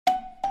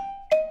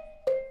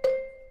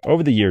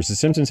Over the years, The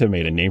Simpsons have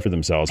made a name for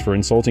themselves for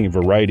insulting a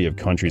variety of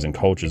countries and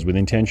cultures with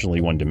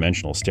intentionally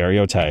one-dimensional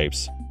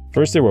stereotypes.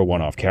 First, there were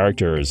one-off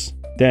characters.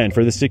 Then,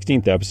 for the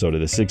 16th episode of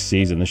the 6th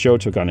season, the show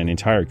took on an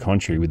entire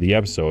country with the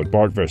episode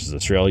Bart vs.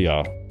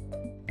 Australia.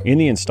 In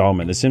the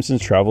installment, The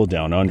Simpsons traveled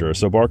down under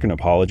so Bart can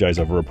apologize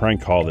over a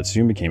prank call that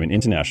soon became an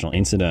international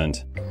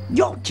incident.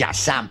 You're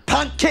just some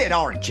punk kid,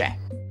 aren't you?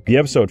 The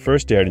episode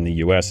first aired in the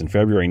US in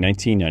February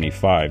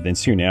 1995, then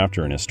soon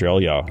after in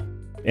Australia.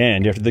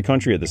 And after the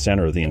country at the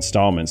center of the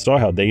installment saw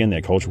how they and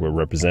their culture were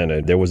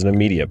represented, there was an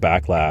immediate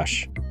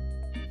backlash.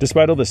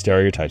 Despite all the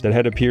stereotypes that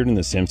had appeared in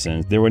The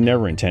Simpsons, they were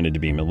never intended to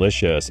be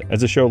malicious,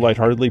 as the show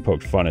lightheartedly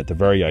poked fun at the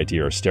very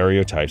idea of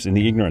stereotypes and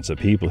the ignorance of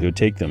people who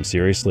take them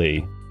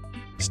seriously.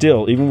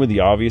 Still, even with the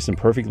obvious and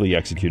perfectly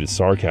executed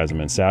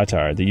sarcasm and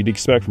satire that you'd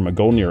expect from a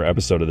golden era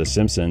episode of The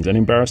Simpsons, an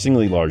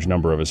embarrassingly large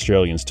number of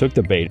Australians took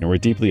the bait and were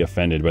deeply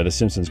offended by The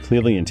Simpsons'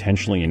 clearly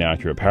intentionally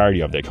inaccurate parody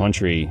of their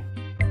country.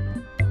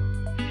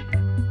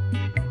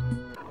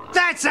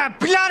 That's a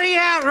bloody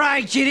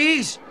outrage, it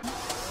is!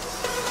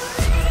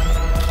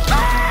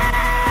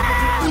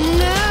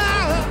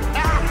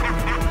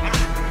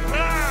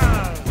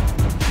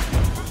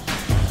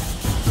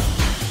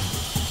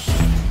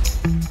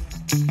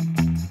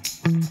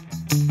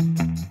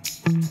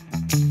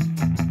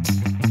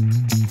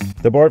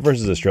 The Bart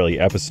vs. Australia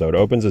episode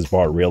opens as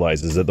Bart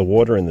realizes that the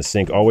water in the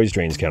sink always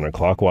drains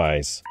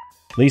counterclockwise.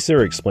 Lisa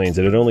explains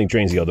that it only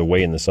drains the other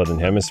way in the southern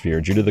hemisphere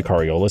due to the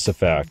Coriolis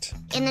effect.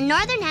 In the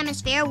northern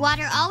hemisphere,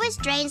 water always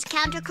drains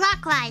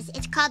counterclockwise.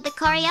 It's called the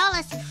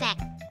Coriolis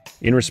effect.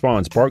 In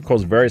response, Bart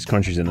calls various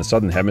countries in the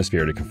southern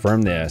hemisphere to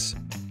confirm this.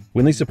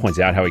 When Lisa points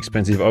out how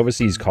expensive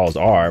overseas calls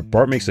are,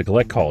 Bart makes a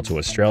collect call to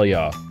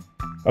Australia.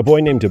 A boy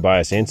named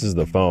Tobias answers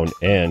the phone,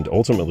 and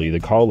ultimately the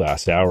call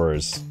lasts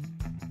hours.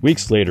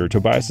 Weeks later,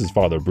 Tobias's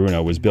father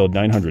Bruno was billed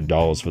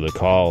 $900 for the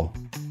call.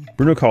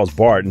 Bruno calls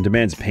Bart and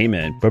demands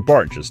payment, but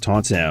Bart just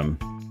taunts him.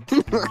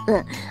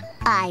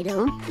 I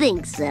don't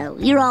think so.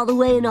 You're all the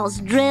way in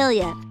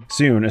Australia.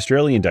 Soon,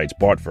 Australia indicts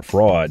Bart for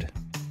fraud.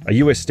 A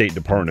US State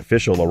Department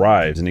official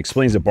arrives and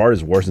explains that Bart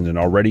has worsened an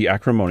already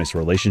acrimonious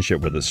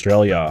relationship with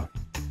Australia.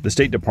 The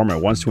State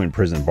Department wants to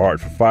imprison Bart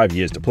for 5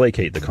 years to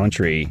placate the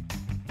country.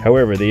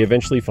 However, they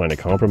eventually find a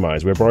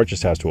compromise where Bart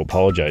just has to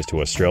apologize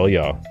to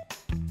Australia.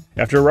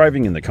 After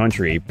arriving in the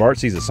country, Bart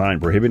sees a sign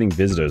prohibiting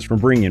visitors from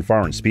bringing in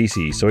foreign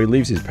species, so he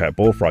leaves his pet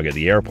bullfrog at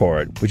the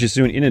airport, which is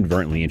soon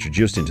inadvertently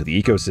introduced into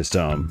the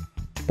ecosystem.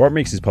 Bart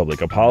makes his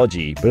public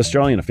apology, but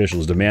Australian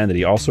officials demand that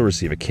he also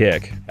receive a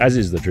kick, as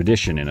is the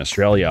tradition in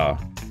Australia.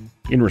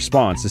 In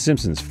response, the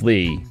Simpsons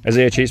flee, as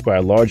they are chased by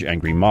a large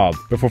angry mob,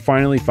 before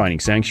finally finding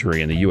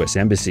sanctuary in the US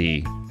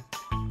Embassy.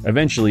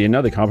 Eventually,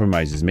 another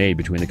compromise is made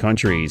between the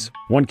countries,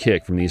 one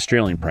kick from the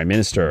Australian Prime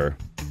Minister.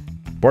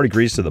 Bart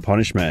agrees to the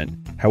punishment.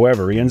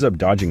 However, he ends up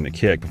dodging the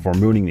kick before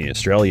mooning the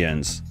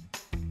Australians.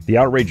 The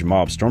outraged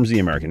mob storms the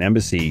American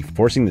embassy,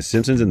 forcing the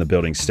Simpsons and the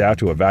building's staff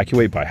to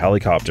evacuate by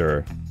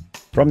helicopter.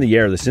 From the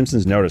air, the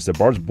Simpsons notice that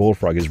Bart's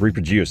bullfrog is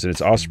reproduced and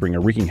its offspring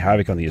are wreaking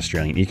havoc on the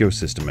Australian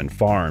ecosystem and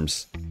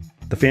farms.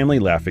 The family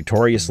laugh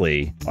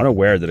victoriously,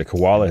 unaware that a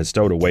koala has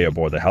stowed away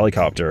aboard the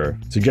helicopter,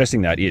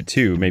 suggesting that it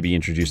too may be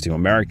introduced to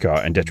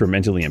America and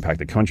detrimentally impact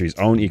the country's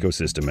own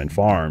ecosystem and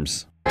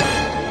farms.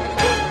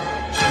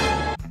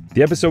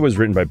 The episode was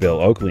written by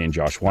Bill Oakley and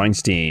Josh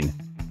Weinstein.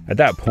 At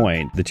that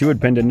point, the two had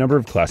penned a number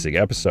of classic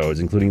episodes,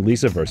 including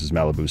Lisa vs.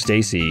 Malibu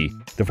Stacy,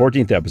 the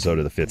 14th episode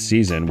of the 5th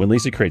season, when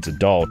Lisa creates a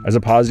doll as a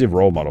positive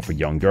role model for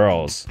young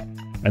girls,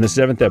 and the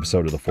 7th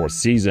episode of the 4th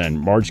season,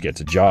 Marge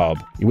Gets a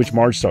Job, in which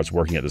Marge starts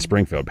working at the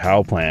Springfield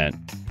power plant.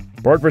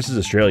 Bart vs.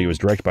 Australia was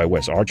directed by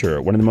Wes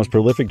Archer, one of the most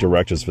prolific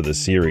directors for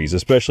this series,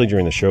 especially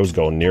during the show's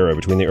golden era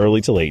between the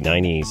early to late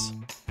 90s.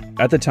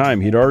 At the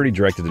time, he'd already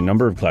directed a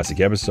number of classic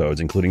episodes,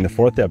 including the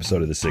 4th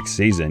episode of the 6th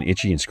season,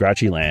 Itchy and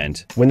Scratchy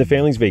Land, when the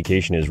family's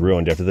vacation is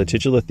ruined after the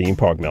titular theme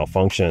park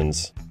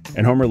malfunctions,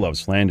 and Homer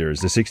Loves Flanders,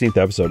 the 16th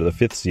episode of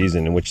the 5th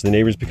season, in which the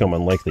neighbors become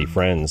unlikely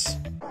friends.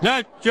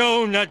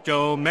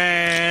 Nacho,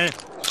 man!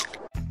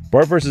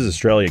 Bart vs.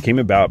 Australia came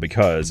about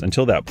because,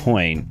 until that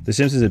point, The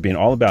Simpsons had been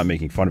all about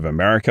making fun of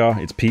America,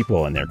 its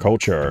people, and their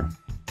culture.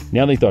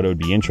 Now they thought it would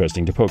be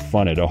interesting to poke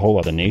fun at a whole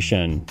other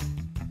nation.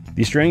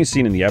 The Australian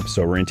scene in the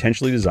episode were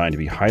intentionally designed to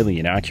be highly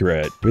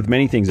inaccurate, with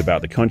many things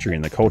about the country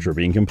and the culture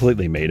being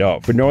completely made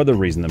up for no other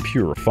reason than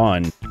pure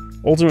fun.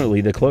 Ultimately,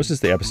 the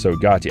closest the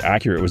episode got to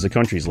accurate was the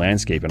country's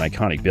landscape and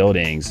iconic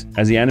buildings,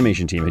 as the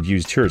animation team had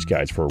used tourist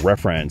guides for a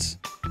reference.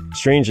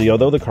 Strangely,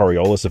 although the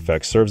Coriolis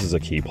effect serves as a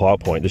key plot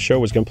point, the show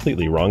was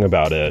completely wrong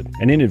about it,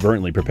 and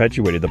inadvertently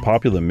perpetuated the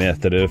popular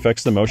myth that it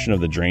affects the motion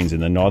of the drains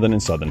in the northern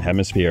and southern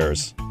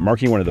hemispheres,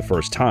 marking one of the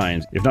first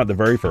times, if not the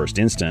very first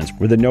instance,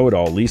 where the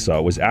know-it-all Lisa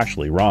was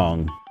actually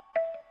wrong.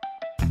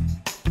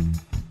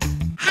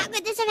 How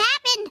could this have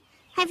happened?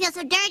 I feel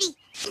so dirty.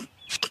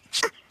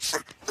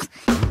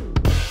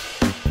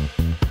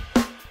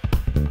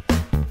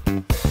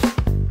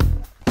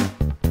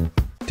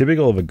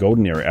 Typical of a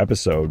golden era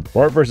episode,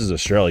 Bart vs.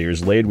 Australia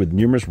is laid with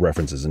numerous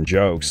references and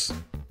jokes.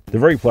 The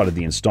very plot of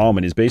the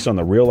installment is based on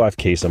the real-life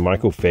case of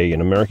Michael Fay,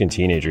 an American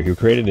teenager who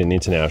created an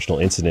international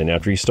incident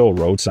after he stole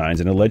road signs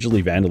and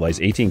allegedly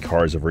vandalized 18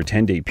 cars over a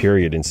 10-day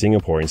period in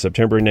Singapore in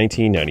September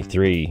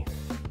 1993.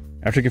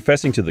 After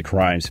confessing to the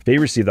crimes, Fay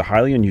received the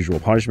highly unusual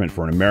punishment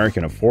for an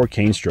American of 4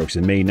 cane strokes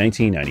in May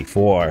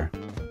 1994.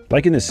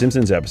 Like in the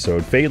Simpsons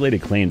episode, Fay later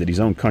claimed that his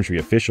own country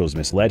officials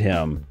misled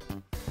him.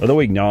 Although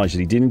he acknowledged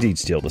that he did indeed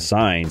steal the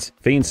signs,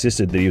 Fay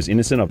insisted that he was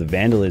innocent of the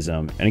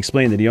vandalism and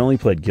explained that he only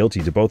pled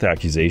guilty to both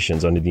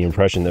accusations under the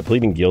impression that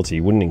pleading guilty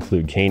wouldn't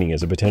include caning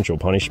as a potential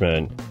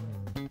punishment.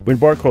 When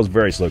Bart calls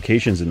various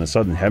locations in the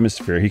southern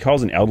hemisphere, he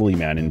calls an elderly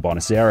man in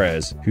Buenos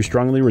Aires who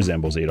strongly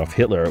resembles Adolf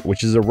Hitler,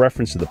 which is a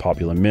reference to the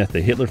popular myth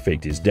that Hitler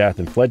faked his death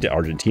and fled to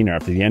Argentina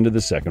after the end of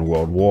the Second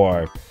World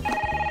War.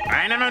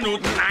 Eine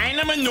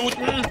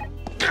Minuten.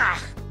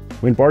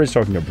 When Bart is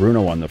talking to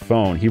Bruno on the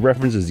phone, he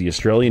references the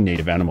Australian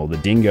native animal, the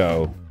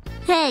dingo.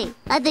 Hey,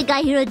 I think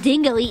I hear a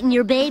dingo eating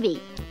your baby.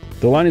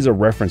 The line is a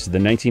reference to the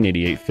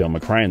 1988 film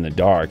A Cry in the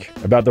Dark,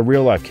 about the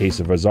real-life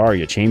case of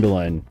Azaria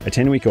Chamberlain, a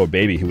 10-week-old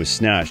baby who was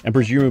snatched and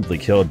presumably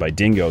killed by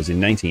dingoes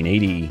in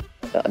 1980.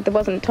 There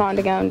wasn't time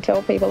to go and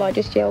tell people. I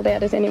just yelled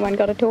out, has anyone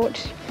got a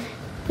torch?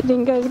 The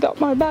dingo's got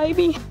my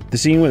baby. The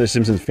scene where the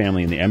Simpsons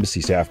family and the embassy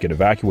staff get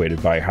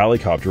evacuated by a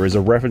helicopter is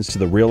a reference to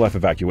the real-life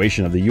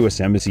evacuation of the US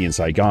Embassy in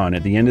Saigon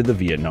at the end of the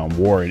Vietnam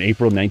War in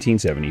April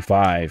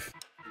 1975.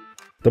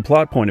 The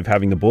plot point of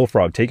having the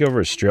bullfrog take over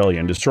Australia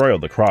and destroy all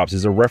the crops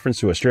is a reference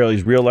to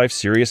Australia's real-life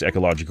serious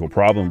ecological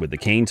problem with the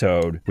cane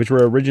toad, which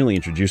were originally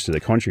introduced to the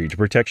country to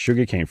protect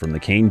sugarcane from the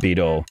cane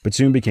beetle, but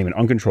soon became an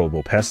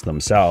uncontrollable pest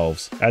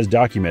themselves, as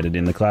documented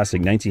in the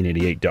classic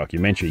 1988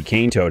 documentary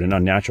Cane Toad: An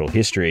Unnatural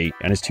History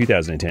and its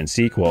 2010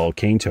 sequel,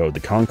 Cane Toad: The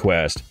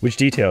Conquest, which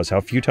details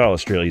how futile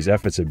Australia's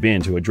efforts have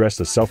been to address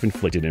the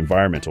self-inflicted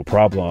environmental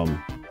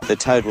problem. The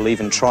toad will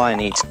even try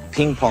and eat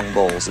ping pong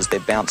balls as they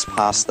bounce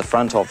past the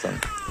front of them.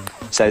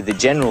 So the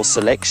general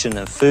selection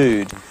of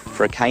food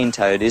for a cane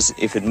toad is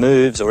if it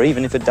moves or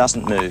even if it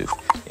doesn't move.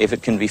 If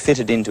it can be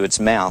fitted into its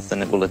mouth,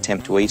 then it will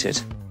attempt to eat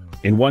it.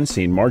 In one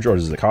scene, Marge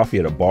orders a coffee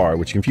at a bar,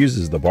 which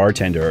confuses the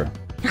bartender.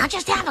 I'll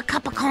just have a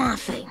cup of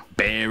coffee.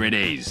 Beer it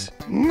is.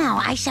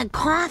 No, I said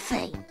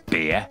coffee.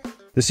 Beer?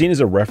 The scene is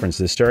a reference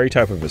to the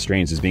stereotype of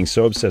Australians as being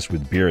so obsessed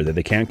with beer that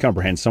they can't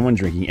comprehend someone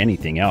drinking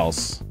anything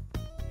else.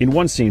 In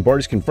one scene, Bart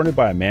is confronted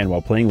by a man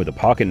while playing with a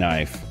pocket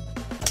knife.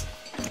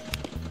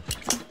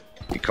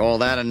 You call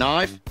that a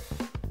knife?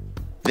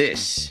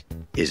 This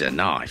is a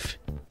knife.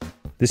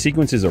 The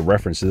sequence is a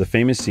reference to the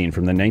famous scene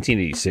from the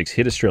 1986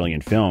 hit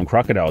Australian film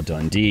Crocodile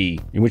Dundee,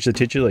 in which the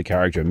titular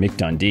character Mick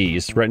Dundee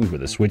is threatened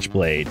with a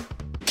switchblade.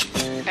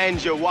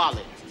 And your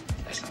wallet.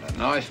 That's not a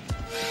knife.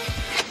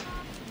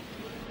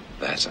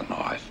 That's a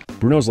knife.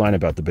 Bruno's line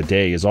about the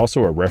bidet is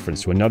also a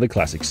reference to another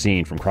classic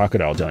scene from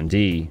Crocodile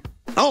Dundee.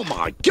 Oh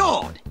my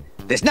God!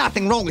 There's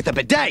nothing wrong with the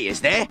bidet,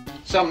 is there?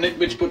 Some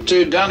nitwits put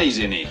 2 dunnies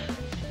in it.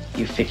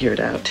 You figure it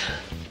out.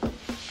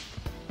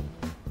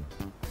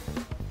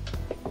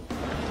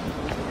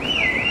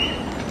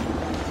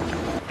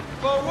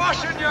 For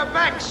washing your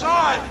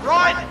backside,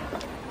 right?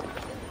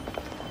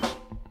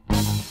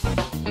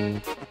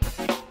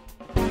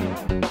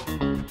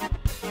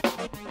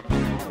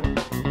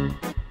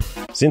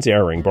 Since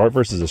airing, Bart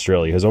vs.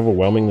 Australia has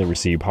overwhelmingly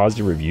received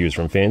positive reviews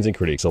from fans and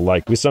critics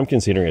alike, with some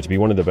considering it to be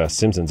one of the best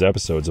Simpsons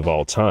episodes of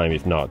all time,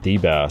 if not the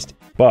best.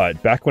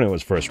 But, back when it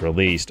was first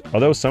released,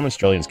 although some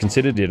Australians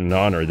considered it an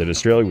honor that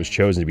Australia was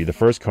chosen to be the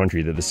first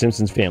country that the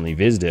Simpsons family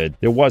visited,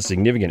 there was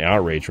significant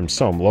outrage from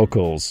some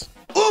locals.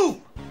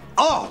 Ooh!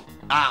 Oh!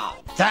 Oh,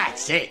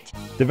 that's it!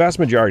 The vast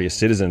majority of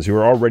citizens who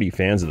are already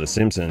fans of The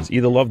Simpsons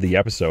either loved the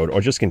episode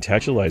or just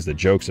contextualized the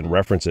jokes and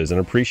references and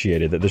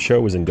appreciated that the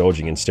show was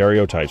indulging in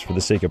stereotypes for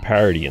the sake of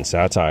parody and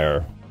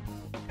satire.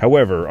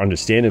 However,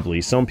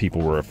 understandably, some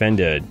people were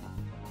offended.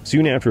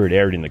 Soon after it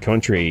aired in the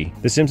country,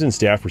 The Simpsons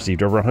staff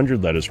received over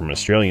 100 letters from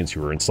Australians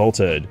who were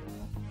insulted.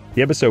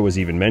 The episode was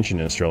even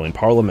mentioned in Australian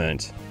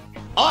Parliament.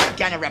 I'm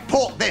gonna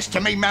report this to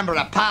me Member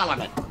of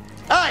Parliament.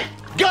 Hey,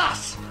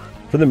 Gus!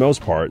 For the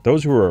most part,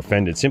 those who were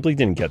offended simply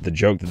didn't get the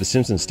joke that the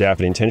Simpsons staff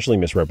had intentionally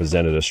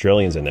misrepresented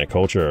Australians and their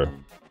culture.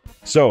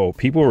 So,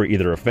 people were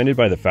either offended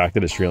by the fact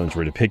that Australians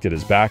were depicted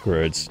as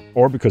backwards,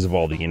 or because of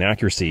all the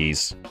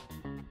inaccuracies.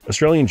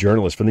 Australian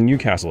journalist for the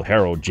Newcastle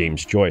Herald,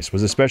 James Joyce,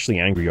 was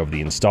especially angry over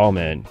the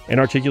installment, and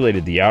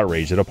articulated the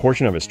outrage that a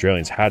portion of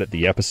Australians had at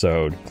the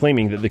episode,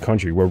 claiming that the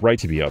country were right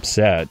to be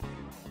upset.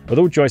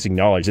 Although Joyce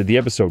acknowledged that the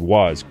episode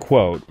was,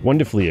 quote,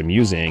 wonderfully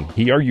amusing,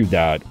 he argued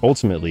that,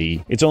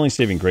 ultimately, its only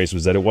saving grace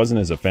was that it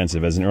wasn't as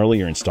offensive as an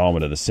earlier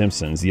installment of The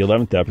Simpsons, the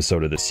 11th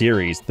episode of the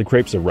series, The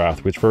Crepes of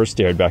Wrath, which first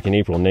aired back in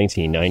April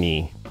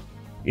 1990.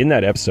 In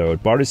that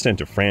episode, Bart is sent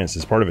to France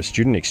as part of a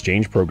student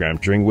exchange program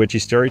during which a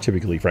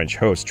stereotypically French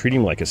host treat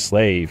him like a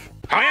slave.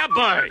 Hurry up,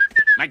 boy!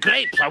 My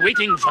grapes are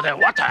waiting for their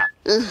water!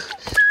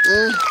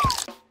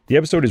 The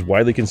episode is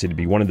widely considered to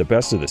be one of the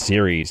best of the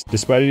series,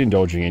 despite it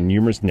indulging in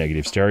numerous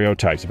negative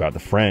stereotypes about the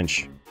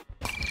French.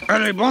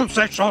 Elle est bonne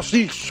cette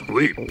saucisse!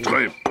 Oui,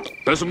 très.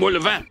 Passe-moi le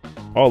vin!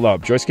 All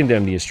up, Joyce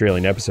condemned the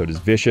Australian episode as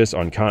vicious,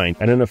 unkind,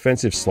 and an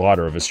offensive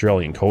slaughter of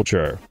Australian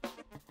culture.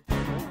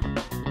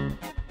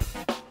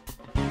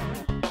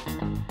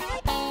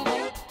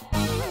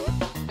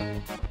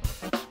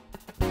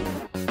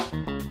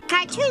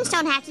 Cartoons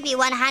don't have to be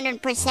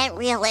 100%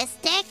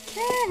 realistic.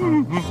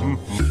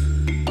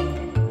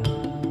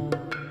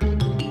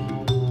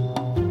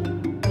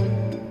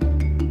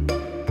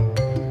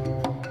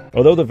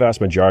 Although the vast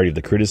majority of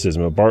the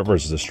criticism of Bart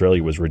vs.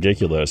 Australia was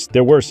ridiculous,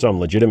 there were some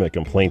legitimate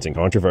complaints and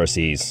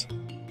controversies.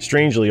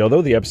 Strangely,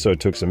 although the episode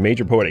took some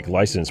major poetic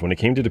license when it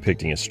came to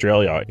depicting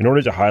Australia in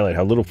order to highlight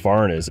how little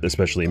foreigners,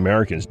 especially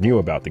Americans, knew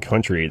about the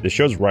country, the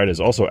show's writers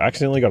also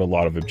accidentally got a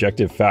lot of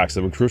objective facts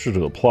that were crucial to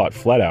the plot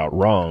flat out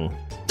wrong.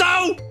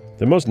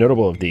 The most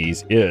notable of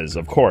these is,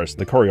 of course,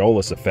 the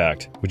Coriolis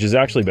effect, which is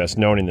actually best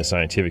known in the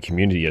scientific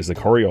community as the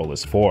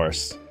Coriolis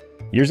force.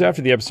 Years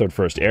after the episode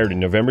first aired in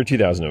November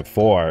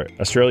 2004,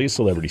 Australia's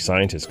celebrity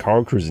scientist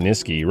Carl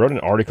Kruseniski wrote an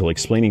article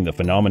explaining the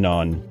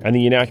phenomenon and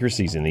the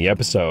inaccuracies in the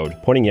episode,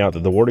 pointing out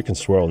that the water can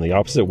swirl in the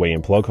opposite way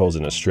in plug holes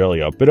in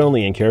Australia, but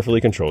only in carefully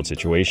controlled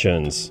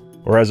situations,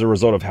 or as a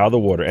result of how the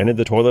water entered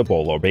the toilet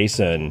bowl or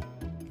basin.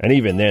 And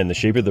even then, the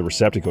shape of the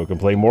receptacle can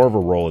play more of a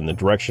role in the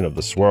direction of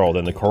the swirl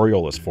than the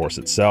Coriolis force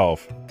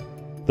itself.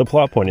 The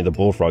plot point of the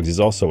bullfrogs is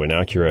also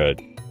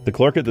inaccurate. The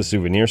clerk at the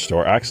souvenir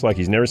store acts like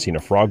he's never seen a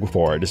frog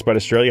before, despite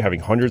Australia having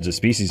hundreds of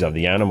species of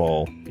the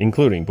animal,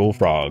 including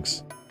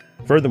bullfrogs.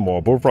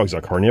 Furthermore, bullfrogs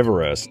are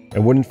carnivorous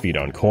and wouldn't feed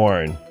on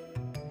corn.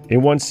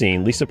 In one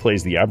scene, Lisa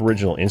plays the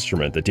Aboriginal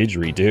instrument, the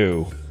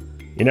didgeridoo.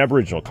 In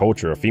Aboriginal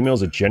culture,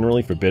 females are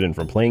generally forbidden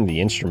from playing the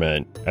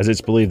instrument, as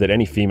it's believed that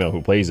any female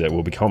who plays it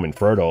will become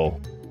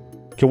infertile.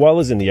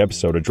 Koalas in the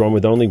episode are drawn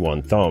with only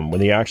one thumb when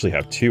they actually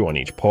have two on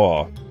each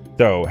paw.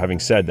 Though, having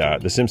said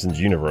that, the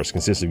Simpsons universe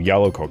consists of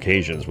yellow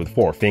Caucasians with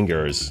 4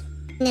 fingers.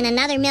 In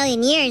another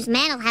million years,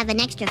 man will have an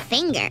extra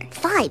finger.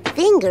 5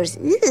 fingers?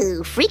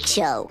 Ooh, freak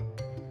show.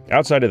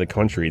 Outside of the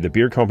country, the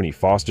beer company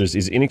Foster's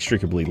is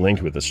inextricably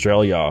linked with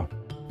Australia.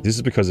 This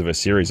is because of a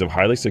series of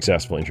highly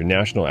successful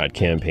international ad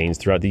campaigns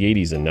throughout the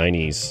 80s and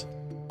 90s.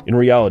 In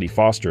reality,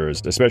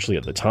 Foster's, especially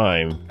at the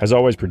time, has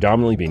always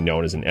predominantly been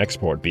known as an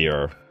export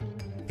beer.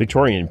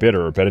 Victorian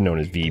Bitter, better known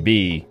as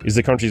VB, is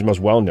the country's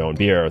most well-known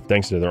beer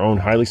thanks to their own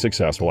highly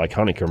successful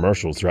iconic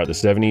commercials throughout the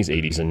 70s,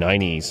 80s, and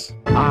 90s.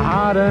 A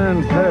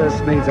hard-earned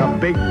thirst needs a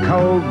big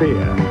cold beer,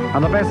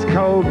 and the best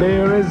cold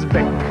beer is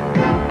Vic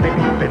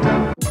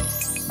Bitter.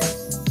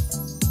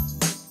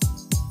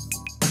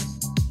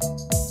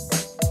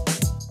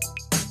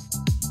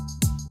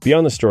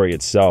 Beyond the story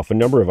itself, a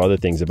number of other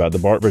things about the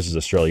Bart vs.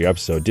 Australia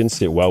episode didn't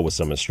sit well with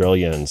some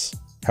Australians.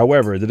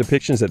 However, the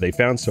depictions that they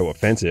found so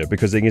offensive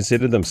because they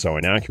considered them so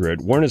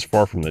inaccurate weren't as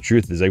far from the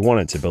truth as they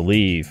wanted to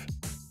believe.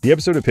 The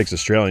episode depicts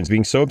Australians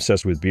being so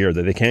obsessed with beer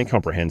that they can't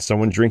comprehend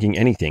someone drinking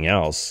anything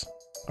else.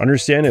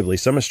 Understandably,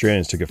 some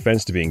Australians took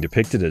offense to being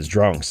depicted as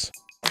drunks.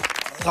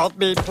 Help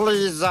me,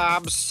 please,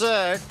 I'm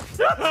sick.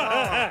 But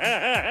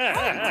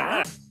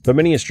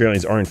many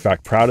Australians are in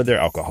fact proud of their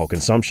alcohol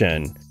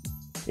consumption.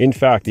 In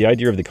fact, the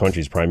idea of the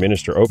country's Prime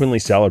Minister openly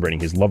celebrating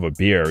his love of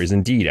beer is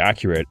indeed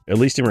accurate, at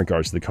least in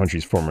regards to the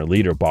country's former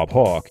leader Bob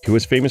Hawke, who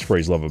was famous for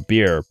his love of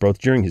beer both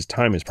during his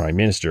time as Prime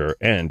Minister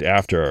and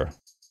after.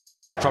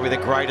 Probably the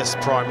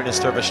greatest Prime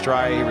Minister of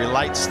Australia. He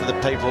relates to the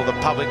people, the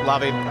public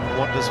love him.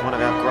 What does one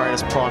of our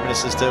greatest Prime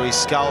Ministers do? He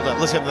sculled it.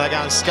 Listen, they're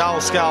going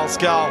skull, skull,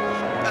 skull.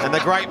 And the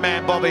great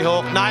man Bobby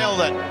Hawke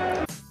nailed it.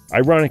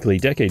 Ironically,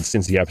 decades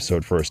since the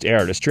episode first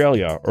aired,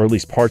 Australia, or at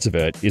least parts of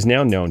it, is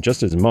now known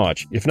just as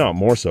much, if not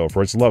more so,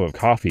 for its love of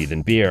coffee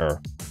than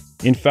beer.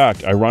 In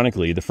fact,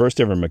 ironically, the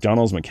first ever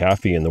McDonald's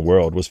McCafe in the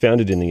world was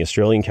founded in the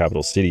Australian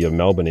capital city of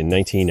Melbourne in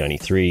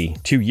 1993,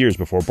 2 years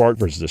before Bart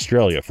vs.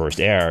 Australia first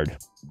aired.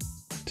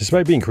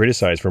 Despite being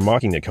criticized for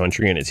mocking the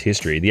country and its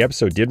history, the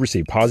episode did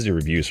receive positive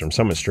reviews from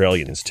some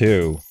Australians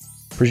too.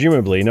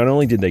 Presumably, not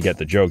only did they get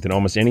the joke that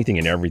almost anything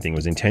and everything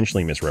was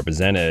intentionally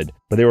misrepresented,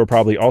 but they were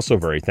probably also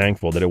very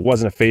thankful that it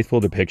wasn't a faithful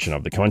depiction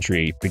of the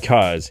country,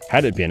 because,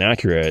 had it been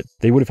accurate,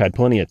 they would have had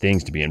plenty of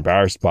things to be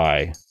embarrassed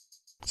by.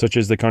 Such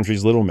as the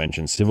country's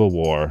little-mentioned civil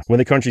war, when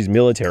the country's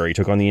military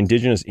took on the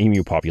indigenous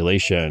emu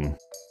population.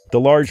 The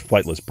large,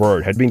 flightless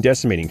bird had been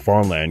decimating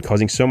farmland,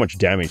 causing so much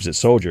damage that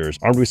soldiers,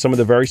 armed with some of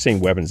the very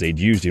same weapons they'd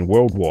used in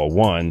World War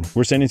I,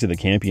 were sent into the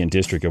Campion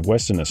district of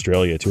Western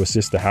Australia to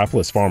assist the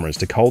hapless farmers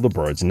to cull the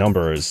bird's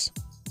numbers.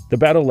 The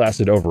battle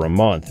lasted over a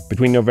month,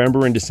 between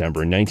November and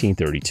December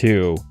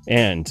 1932,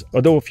 and,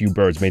 although a few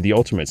birds made the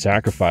ultimate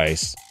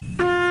sacrifice,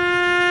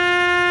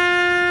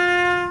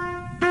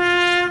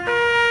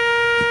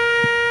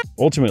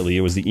 ultimately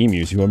it was the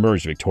emus who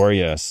emerged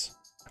victorious.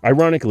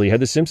 Ironically,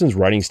 had the Simpsons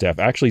writing staff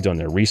actually done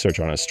their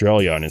research on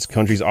Australia and its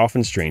country's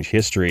often strange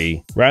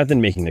history, rather than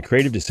making the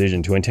creative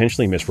decision to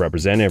intentionally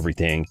misrepresent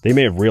everything, they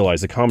may have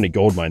realized the comedy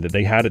goldmine that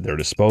they had at their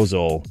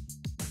disposal.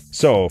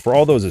 So, for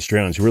all those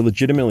Australians who were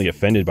legitimately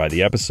offended by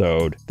the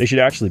episode, they should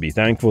actually be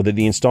thankful that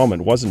the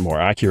installment wasn't more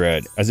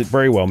accurate, as it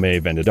very well may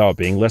have ended up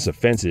being less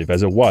offensive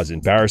as it was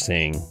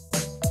embarrassing.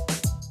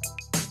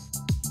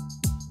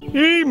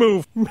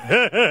 Emu!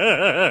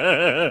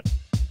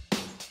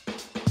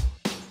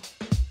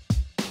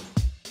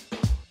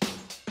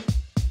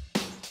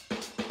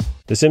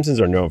 The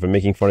Simpsons are known for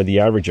making fun of the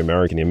average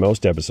American in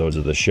most episodes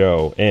of the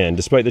show, and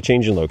despite the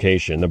change in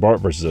location, the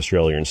Bart vs.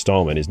 Australia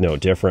installment is no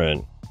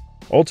different.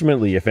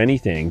 Ultimately, if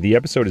anything, the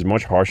episode is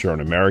much harsher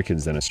on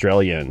Americans than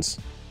Australians.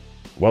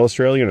 While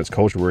Australia and its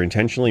culture were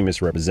intentionally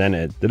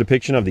misrepresented, the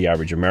depiction of the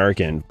average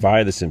American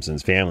via the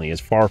Simpsons family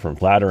is far from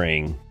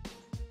flattering.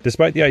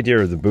 Despite the idea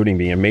of the booting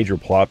being a major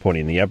plot point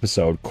in the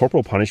episode,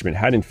 corporal punishment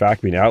had in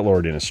fact been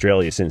outlawed in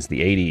Australia since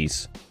the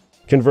 80s.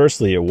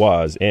 Conversely, it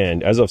was,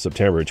 and as of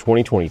September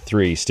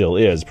 2023 still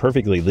is,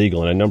 perfectly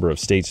legal in a number of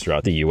states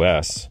throughout the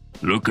US.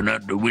 Looking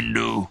out the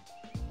window,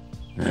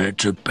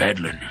 that's a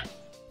paddling.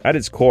 At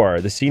its core,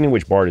 the scene in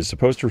which Bart is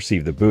supposed to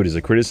receive the boot is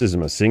a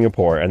criticism of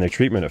Singapore and their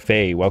treatment of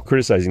Faye, while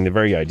criticizing the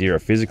very idea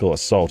of physical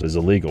assault as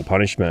a legal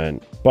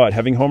punishment. But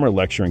having Homer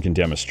lecture and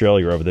condemn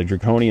Australia over the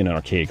draconian and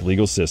archaic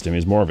legal system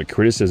is more of a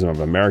criticism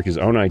of America's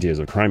own ideas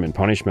of crime and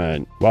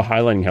punishment, while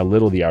highlighting how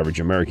little the average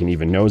American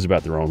even knows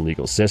about their own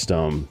legal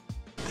system.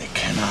 They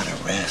cannot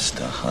arrest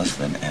a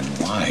husband and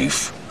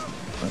wife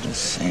for the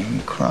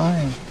same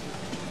crime.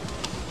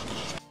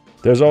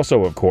 There's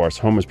also, of course,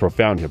 Homer's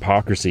profound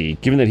hypocrisy,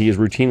 given that he has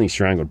routinely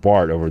strangled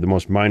Bart over the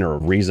most minor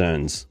of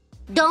reasons.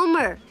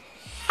 Domer!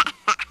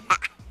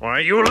 Why,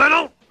 you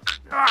little...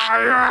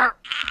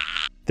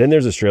 Then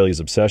there's Australia's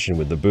obsession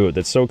with the boot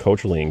that's so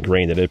culturally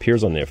ingrained that it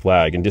appears on their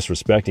flag, and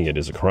disrespecting it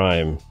is a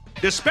crime.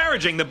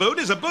 Disparaging the boot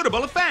is a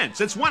bootable offense.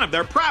 It's one of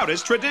their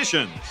proudest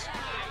traditions.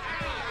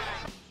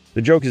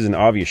 The joke is an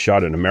obvious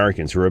shot at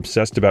Americans who are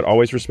obsessed about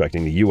always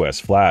respecting the US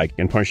flag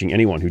and punishing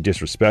anyone who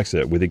disrespects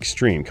it with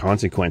extreme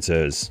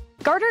consequences.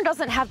 Gardner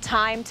doesn't have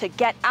time to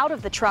get out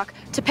of the truck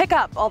to pick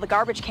up all the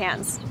garbage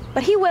cans,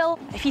 but he will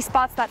if he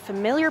spots that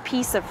familiar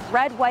piece of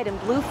red, white, and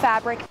blue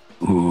fabric.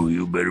 Ooh,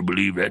 you better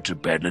believe that's a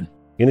paddling.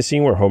 In a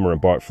scene where Homer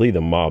and Bart flee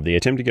the mob, they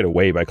attempt to get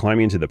away by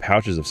climbing into the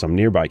pouches of some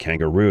nearby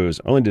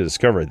kangaroos, only to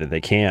discover that they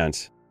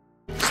can't.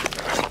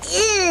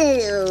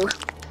 Ew!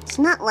 It's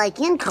not like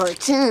in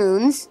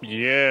cartoons.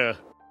 Yeah.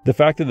 The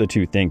fact that the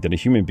two think that a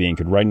human being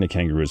could ride in a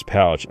kangaroo's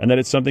pouch, and that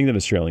it's something that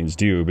Australians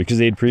do because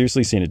they had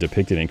previously seen it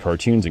depicted in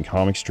cartoons and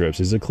comic strips,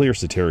 is a clear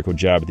satirical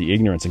jab at the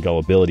ignorance and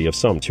gullibility of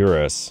some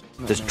tourists.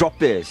 There's drop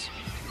bears.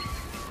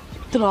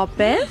 Drop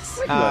bears?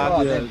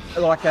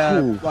 Like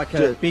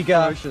a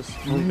bigger,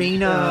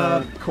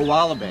 meaner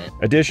koala bear.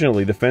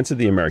 Additionally, the fence at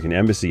the American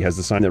Embassy has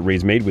the sign that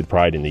reads "Made with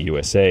Pride in the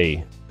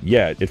USA."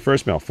 Yet, it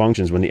first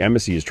malfunctions when the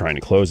embassy is trying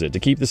to close it to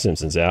keep the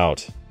Simpsons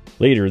out.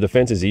 Later, the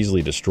fence is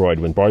easily destroyed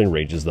when Bart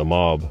enrages the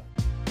mob.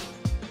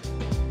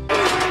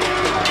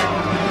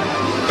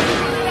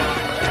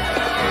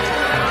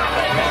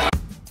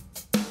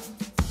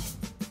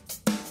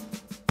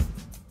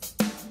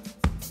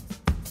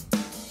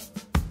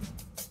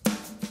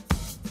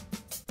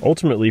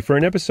 Ultimately, for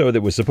an episode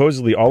that was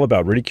supposedly all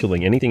about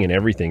ridiculing anything and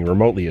everything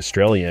remotely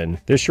Australian,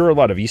 there's sure a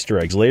lot of Easter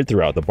eggs laid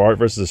throughout the Bart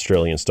vs.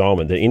 Australia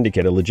installment that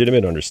indicate a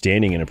legitimate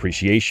understanding and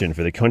appreciation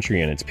for the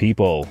country and its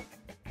people.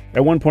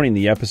 At one point in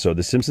the episode,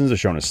 the Simpsons are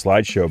shown a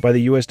slideshow by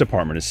the US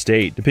Department of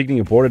State depicting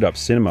a boarded-up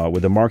cinema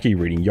with a marquee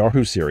reading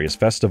Yahoo Serious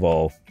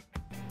Festival.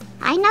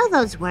 I know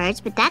those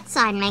words, but that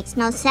sign makes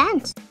no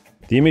sense.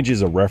 The image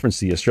is a reference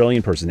to the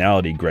Australian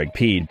personality Greg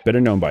Pede, better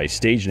known by his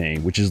stage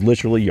name, which is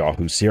literally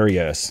Yahoo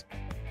Serious.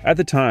 At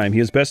the time, he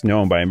was best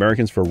known by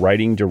Americans for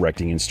writing,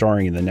 directing, and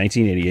starring in the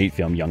 1988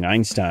 film Young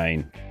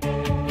Einstein.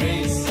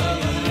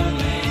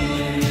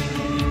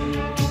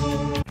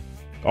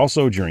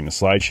 Also during the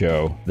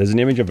slideshow, there's an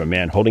image of a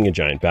man holding a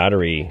giant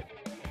battery.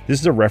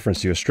 This is a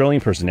reference to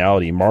Australian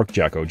personality Mark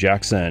Jacko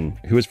Jackson,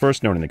 who was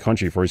first known in the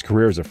country for his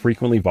career as a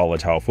frequently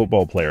volatile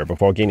football player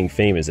before gaining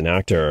fame as an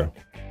actor.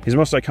 His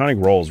most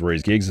iconic roles were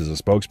his gigs as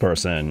a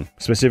spokesperson,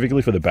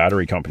 specifically for the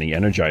battery company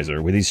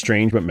Energizer, with his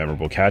strange but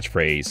memorable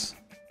catchphrase,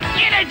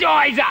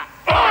 Energizer!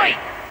 Oi!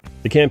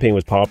 The campaign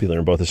was popular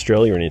in both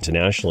Australia and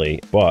internationally,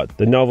 but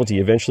the novelty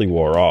eventually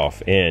wore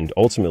off, and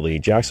ultimately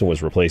Jackson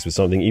was replaced with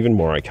something even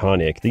more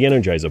iconic, the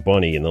Energizer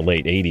Bunny in the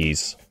late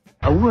 80s.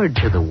 A word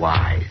to the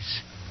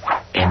wise.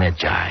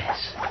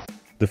 Energize.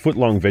 The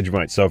foot-long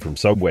Vegemite sub from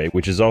Subway,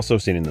 which is also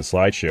seen in the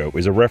slideshow,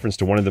 is a reference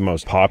to one of the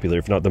most popular,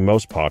 if not the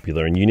most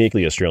popular, and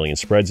uniquely Australian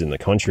spreads in the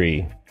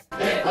country.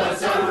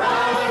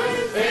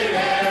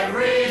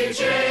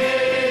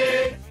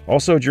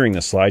 Also during the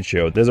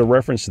slideshow, there's a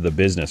reference to the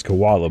business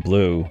Koala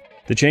Blue.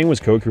 The chain was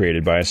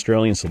co-created by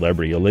Australian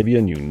celebrity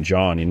Olivia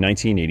Newton-John in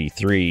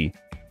 1983.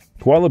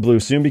 Koala Blue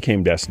soon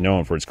became best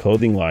known for its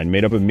clothing line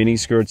made up of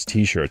miniskirts,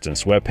 t-shirts, and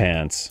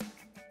sweatpants.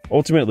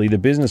 Ultimately, the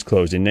business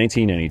closed in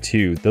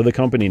 1992, though the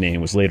company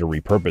name was later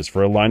repurposed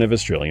for a line of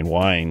Australian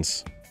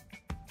wines.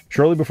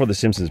 Shortly before the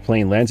Simpsons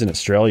plane lands in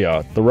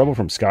Australia, the rubble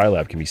from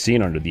Skylab can be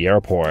seen under the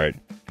airport.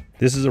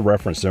 This is a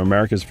reference to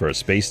America's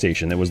first space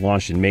station that was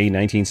launched in May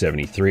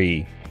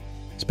 1973.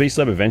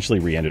 Spacelab eventually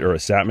re-entered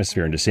Earth's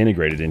atmosphere and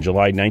disintegrated in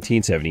July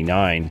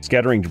 1979,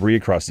 scattering debris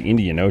across the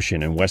Indian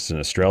Ocean and Western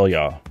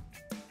Australia.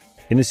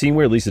 In the scene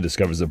where Lisa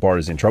discovers that Bart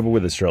is in trouble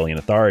with Australian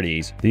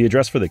authorities, the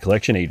address for the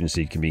collection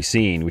agency can be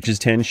seen, which is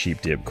 10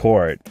 Sheepdip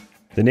Court.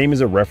 The name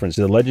is a reference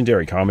to the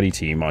legendary comedy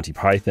team Monty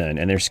Python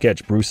and their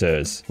sketch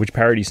Bruce's, which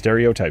parodies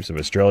stereotypes of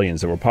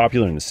Australians that were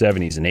popular in the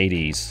 70s and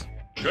 80s.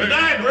 Good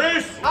day,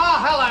 Bruce. Oh,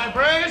 hello,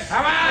 Bruce.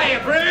 How are you,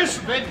 Bruce?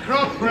 Big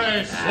crook,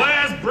 Bruce.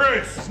 Where's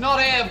Bruce? It's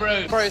not here,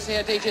 Bruce. Bruce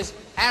here teaches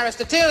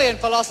Aristotelian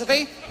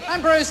philosophy,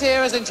 and Bruce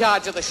here is in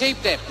charge of the sheep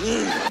dip.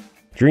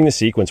 During the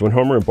sequence when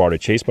Homer and Bart are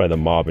chased by the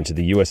mob into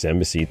the US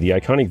Embassy, the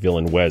iconic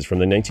villain Wes from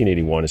the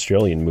 1981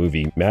 Australian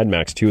movie Mad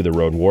Max 2: The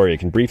Road Warrior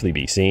can briefly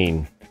be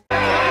seen.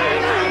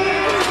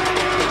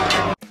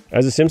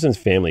 As the Simpsons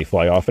family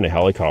fly off in a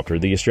helicopter,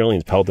 the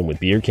Australians pelt them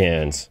with beer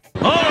cans.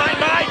 All right,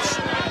 mates.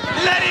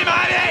 Let him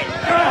at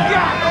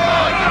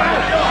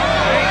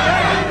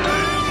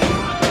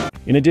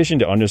it. In addition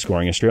to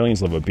underscoring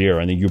Australians' love of beer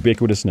and the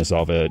ubiquitousness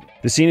of it,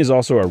 the scene is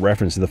also a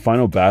reference to the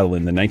final battle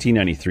in the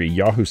 1993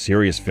 Yahoo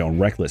Serious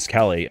film Reckless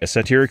Kelly, a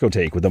satirical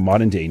take with the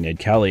modern-day Ned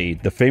Kelly,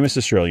 the famous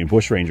Australian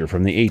bushranger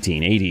from the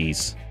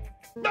 1880s.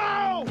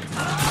 No!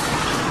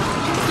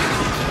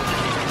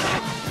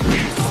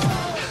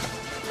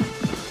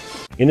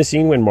 In the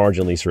scene when Marge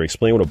and Lisa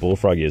explain what a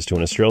bullfrog is to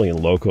an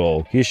Australian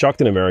local, he is shocked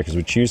that Americans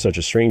would choose such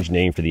a strange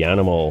name for the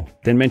animal,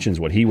 then mentions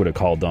what he would have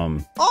called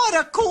them. I'd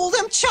have called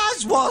them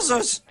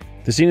chazwazzers.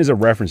 The scene is a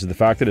reference to the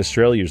fact that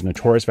Australia is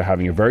notorious for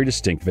having a very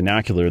distinct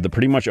vernacular that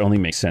pretty much only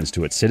makes sense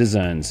to its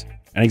citizens.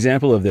 An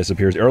example of this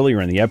appears earlier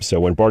in the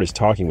episode when Bart is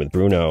talking with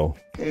Bruno.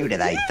 Who do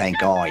they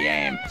think I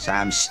am?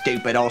 Some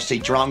stupid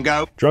Aussie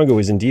drongo? Drongo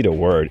is indeed a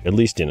word, at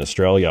least in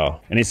Australia,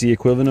 and it's the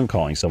equivalent of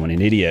calling someone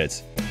an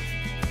idiot.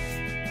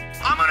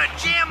 I'm gonna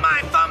jam my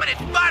thumb in its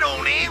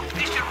butthole now.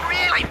 This should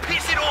really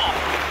piss it off.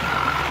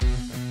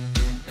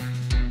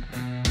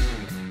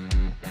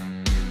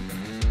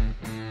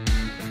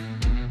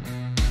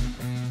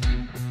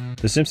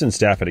 The Simpsons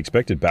staff had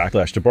expected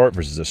backlash to Bart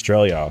vs.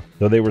 Australia,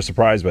 though they were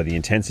surprised by the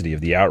intensity of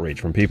the outrage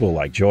from people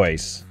like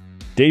Joyce.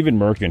 David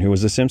Merkin, who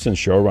was the Simpsons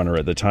showrunner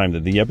at the time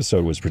that the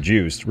episode was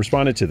produced,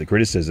 responded to the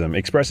criticism,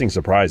 expressing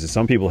surprise that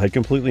some people had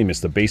completely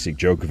missed the basic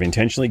joke of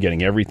intentionally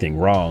getting everything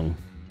wrong.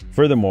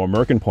 Furthermore,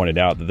 Merkin pointed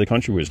out that the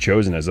country was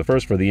chosen as the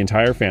first for the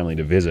entire family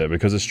to visit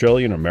because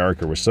Australia and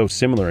America were so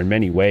similar in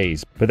many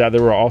ways, but that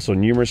there were also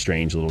numerous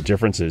strange little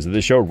differences that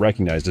the show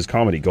recognized as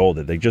comedy gold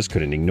that they just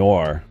couldn't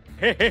ignore.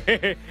 Ain't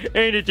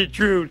it the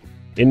truth?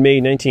 In May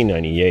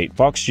 1998,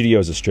 Fox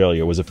Studios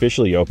Australia was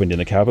officially opened in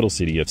the capital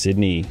city of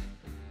Sydney.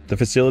 The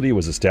facility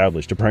was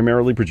established to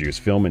primarily produce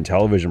film and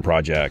television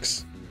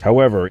projects.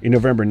 However, in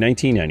November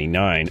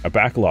 1999, a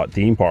backlot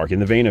theme park in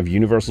the vein of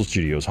Universal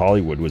Studios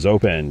Hollywood was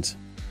opened.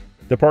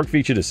 The park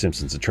featured a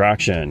Simpsons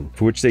attraction,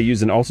 for which they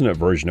used an alternate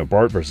version of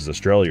Bart vs.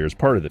 Australia as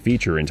part of the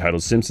feature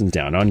entitled Simpsons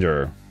Down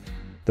Under.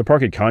 The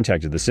park had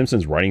contacted the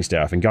Simpsons writing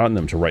staff and gotten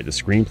them to write the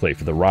screenplay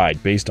for the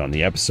ride based on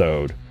the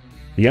episode.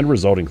 The end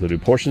result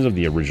included portions of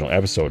the original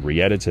episode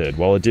re-edited,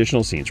 while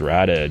additional scenes were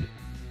added.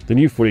 The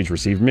new footage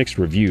received mixed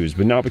reviews,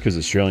 but not because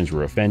Australians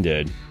were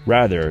offended.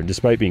 Rather,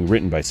 despite being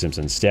written by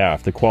Simpsons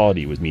staff, the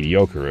quality was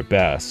mediocre at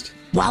best.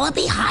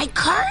 Wallaby high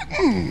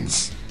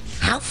curtains!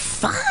 How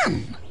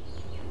fun!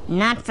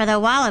 Not for the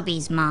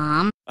wallabies,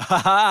 Mom.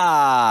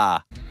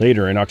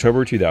 Later, in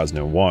October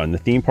 2001, the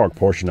theme park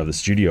portion of the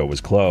studio was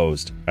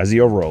closed, as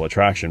the overall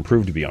attraction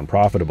proved to be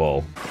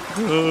unprofitable.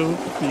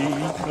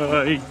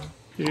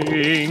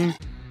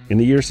 In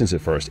the years since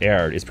it first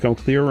aired, it's become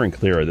clearer and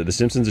clearer that The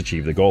Simpsons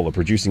achieved the goal of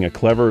producing a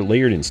clever,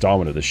 layered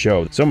installment of the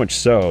show, so much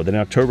so that in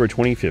October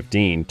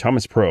 2015,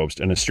 Thomas Probst,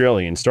 an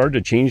Australian, started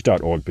a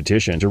Change.org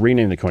petition to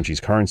rename the country's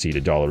currency to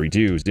Dollary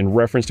Dues in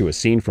reference to a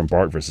scene from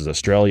Bart vs.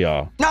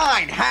 Australia.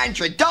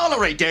 $900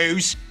 Dollary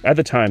Dues! At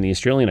the time, the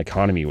Australian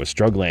economy was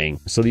struggling,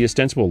 so the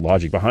ostensible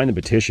logic behind the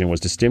petition was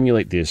to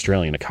stimulate the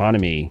Australian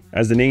economy,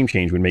 as the name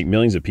change would make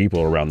millions of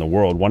people around the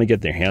world want to get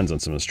their hands on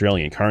some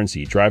Australian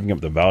currency, driving up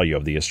the value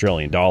of the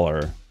Australian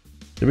dollar.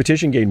 The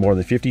petition gained more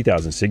than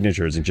 50,000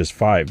 signatures in just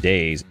 5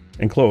 days,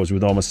 and closed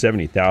with almost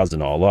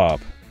 70,000 all up.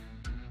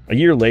 A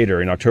year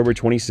later, in October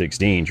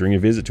 2016, during a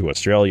visit to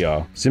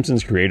Australia,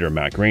 Simpsons creator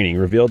Matt Groening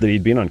revealed that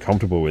he'd been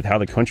uncomfortable with how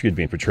the country had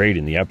been portrayed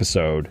in the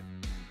episode.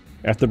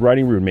 After the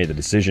writing room made the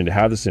decision to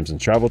have the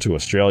Simpsons travel to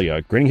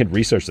Australia, Groening had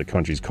researched the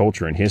country's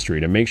culture and history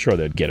to make sure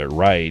they'd get it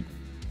right.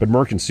 But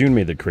Merkin soon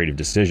made the creative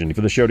decision for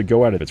the show to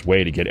go out of its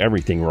way to get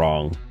everything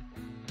wrong.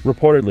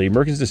 Reportedly,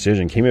 Merkin's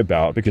decision came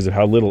about because of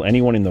how little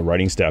anyone in the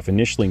writing staff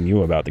initially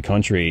knew about the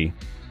country.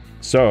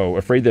 So,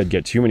 afraid they'd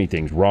get too many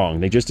things wrong,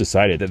 they just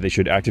decided that they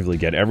should actively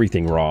get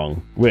everything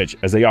wrong, which,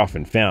 as they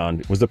often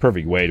found, was the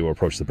perfect way to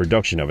approach the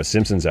production of a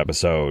Simpsons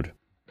episode.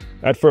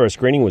 At first,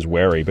 Groening was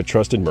wary but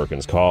trusted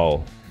Merkin's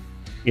call.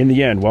 In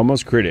the end, while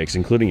most critics,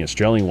 including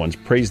Australian ones,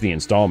 praised the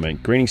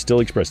installment, Groening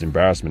still expressed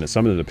embarrassment at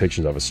some of the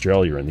depictions of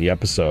Australia in the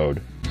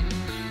episode.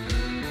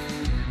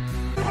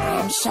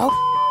 I'm so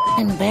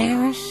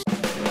embarrassed.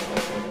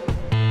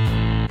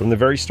 From the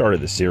very start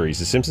of the series,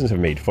 The Simpsons have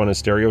made fun of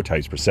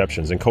stereotypes,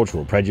 perceptions, and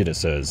cultural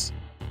prejudices.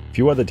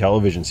 Few other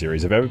television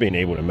series have ever been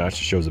able to match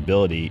the show's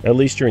ability, at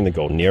least during the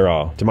golden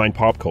era, to mine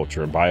pop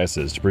culture and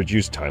biases to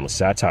produce timeless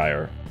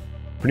satire.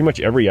 Pretty much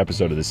every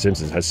episode of The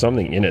Simpsons has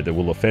something in it that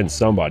will offend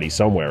somebody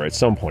somewhere at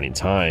some point in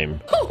time.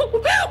 Oh,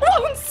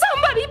 won't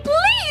somebody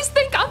please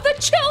think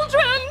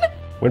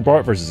When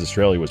Bart vs.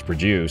 Australia was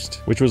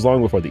produced, which was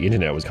long before the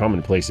internet was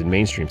commonplace in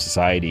mainstream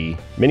society,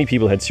 many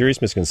people had serious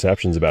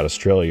misconceptions about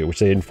Australia which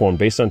they had formed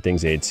based on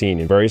things they had seen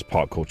in various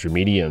pop culture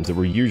mediums that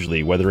were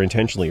usually, whether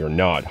intentionally or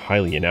not,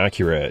 highly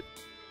inaccurate.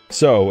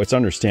 So, it's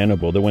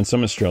understandable that when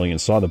some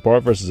Australians saw the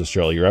Bart vs.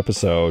 Australia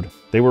episode,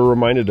 they were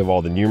reminded of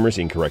all the numerous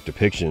incorrect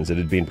depictions that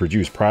had been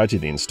produced prior to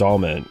the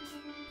installment.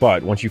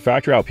 But once you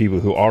factor out people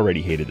who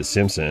already hated The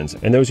Simpsons,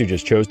 and those who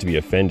just chose to be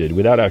offended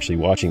without actually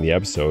watching the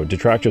episode,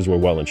 detractors were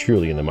well and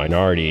truly in the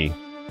minority.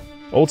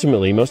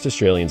 Ultimately, most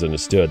Australians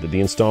understood that the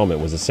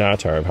installment was a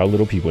satire of how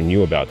little people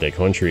knew about their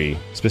country,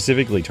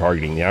 specifically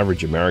targeting the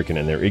average American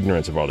and their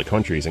ignorance of other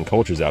countries and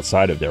cultures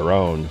outside of their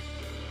own.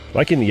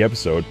 Like in the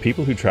episode,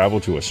 people who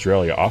traveled to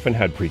Australia often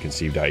had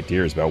preconceived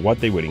ideas about what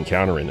they would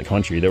encounter in the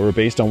country that were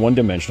based on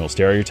one-dimensional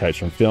stereotypes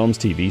from films,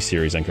 TV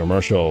series, and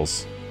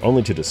commercials,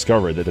 only to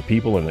discover that the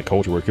people and the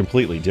culture were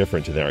completely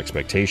different to their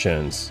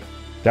expectations.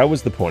 That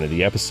was the point of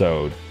the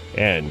episode,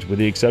 and, with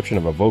the exception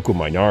of a vocal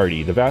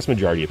minority, the vast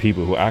majority of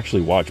people who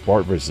actually watched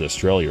Bart vs.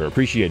 Australia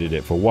appreciated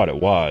it for what it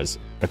was,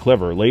 a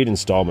clever, late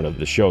installment of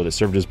the show that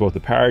served as both a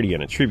parody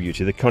and a tribute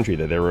to the country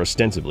that they were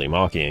ostensibly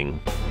mocking.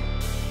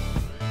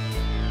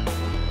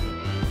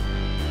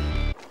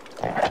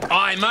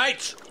 Aye,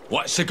 mate.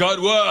 What's a good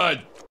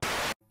word?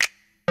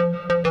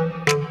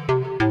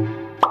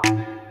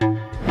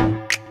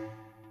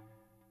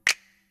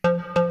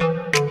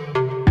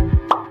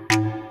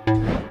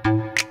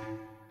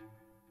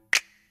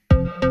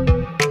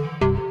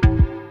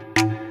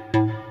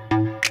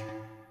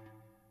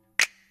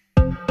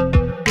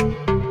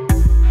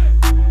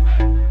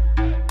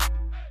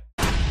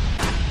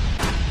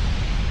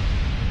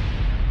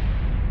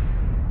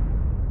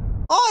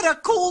 I'd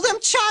have called them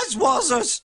Chazwazzers.